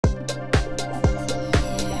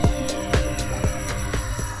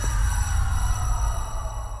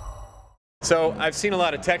So I've seen a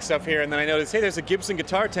lot of tech stuff here, and then I noticed, hey, there's a Gibson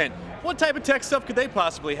guitar tent. What type of tech stuff could they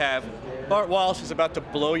possibly have? Bart Walsh is about to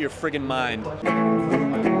blow your friggin' mind.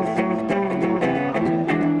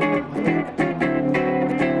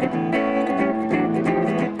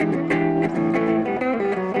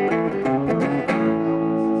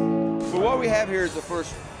 So what we have here is the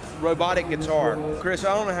first robotic guitar. Chris,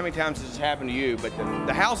 I don't know how many times this has happened to you, but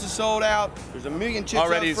the house is sold out. There's a million chips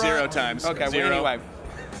Already up front. 0 times. Okay, Zero. well anyway.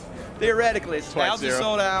 Theoretically, the house is 0.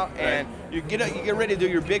 sold out, and you get ready to do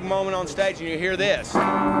your big moment on stage, and you hear this.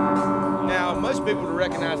 Now, most people would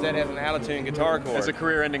recognize that as an out-of-tune guitar chord. It's a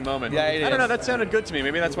career-ending moment. Yeah, it is. I don't know, that sounded good to me.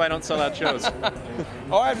 Maybe that's why I don't sell out shows.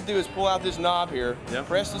 All I have to do is pull out this knob here, Yep.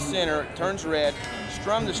 press the center, it turns red,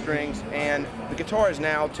 strum the strings, and the guitar is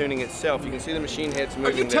now tuning itself. You can see the machine heads Are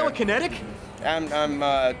moving you there. telekinetic? I'm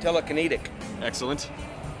telekinetic. Excellent.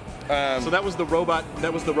 So that was the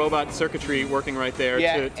robot circuitry working right there.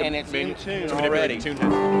 Yeah, to and it's in tune to manipulate already. the tune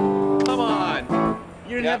head. Come on.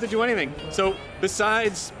 You didn't Yep. have to do anything. So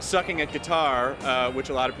besides sucking at guitar, which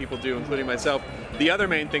a lot of people do, including myself, the other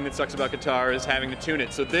main thing that sucks about guitar is having to tune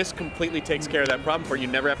it. So this completely takes care of that problem for you. You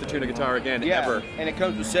never have to tune a guitar again, Yeah, ever. and it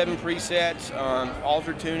comes with 7 presets,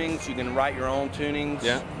 alter tunings. You can write your own tunings.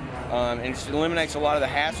 Yeah. And it eliminates a lot of the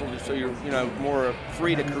hassle, just so you're more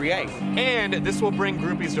free to create. And this will bring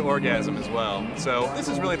groupies to orgasm as well. So this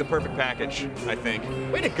is really the perfect package, I think.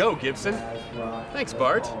 Way to go, Gibson. Thanks,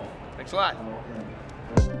 Bart. Thanks a lot.